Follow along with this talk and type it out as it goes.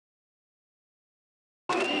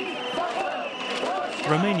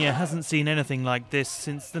Romania hasn't seen anything like this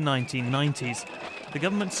since the 1990s. The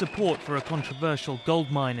government's support for a controversial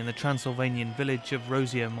gold mine in the Transylvanian village of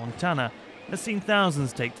Rosia Montana has seen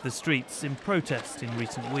thousands take to the streets in protest in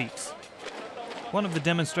recent weeks. One of the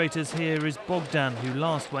demonstrators here is Bogdan, who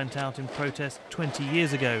last went out in protest 20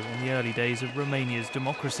 years ago in the early days of Romania's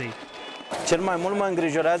democracy.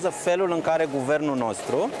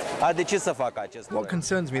 What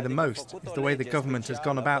concerns me the most is the way the government has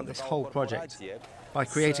gone about this whole project, by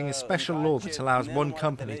creating a special law that allows one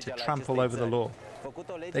company to trample over the law.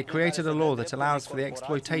 They created a law that allows for the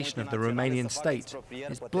exploitation of the Romanian state.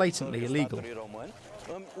 It's blatantly illegal.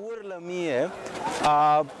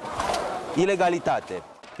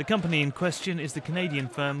 The company in question is the Canadian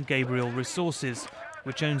firm Gabriel Resources,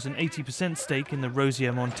 which owns an 80% stake in the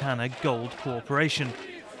Rosia Montana Gold Corporation.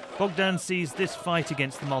 Bogdan sees this fight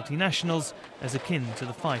against the multinationals as akin to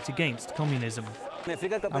the fight against communism.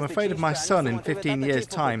 I'm afraid of my son in 15 years'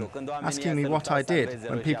 time asking me what I did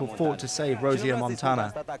when people fought to save Rosia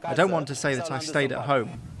Montana. I don't want to say that I stayed at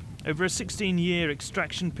home. Over a 16-year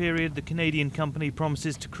extraction period, the Canadian company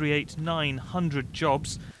promises to create 900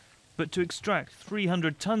 jobs, but to extract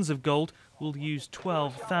 300 tons of gold will use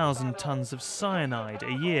 12,000 tons of cyanide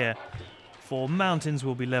a year. 4 mountains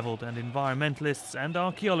will be levelled, and environmentalists and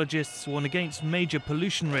archaeologists warn against major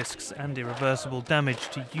pollution risks and irreversible damage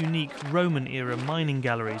to unique Roman-era mining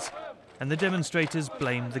galleries. And the demonstrators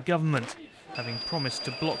blame the government. Having promised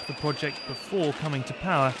to block the project before coming to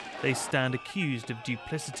power, they stand accused of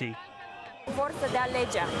duplicity.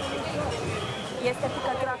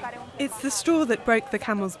 It's the straw that broke the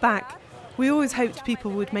camel's back. We always hoped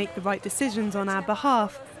people would make the right decisions on our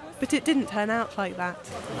behalf, but it didn't turn out like that.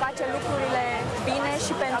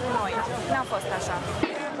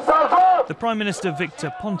 The Prime Minister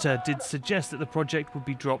Victor Ponta did suggest that the project would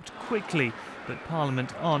be dropped quickly, but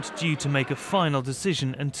Parliament aren't due to make a final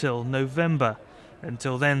decision until November.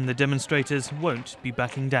 Until then, the demonstrators won't be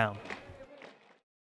backing down.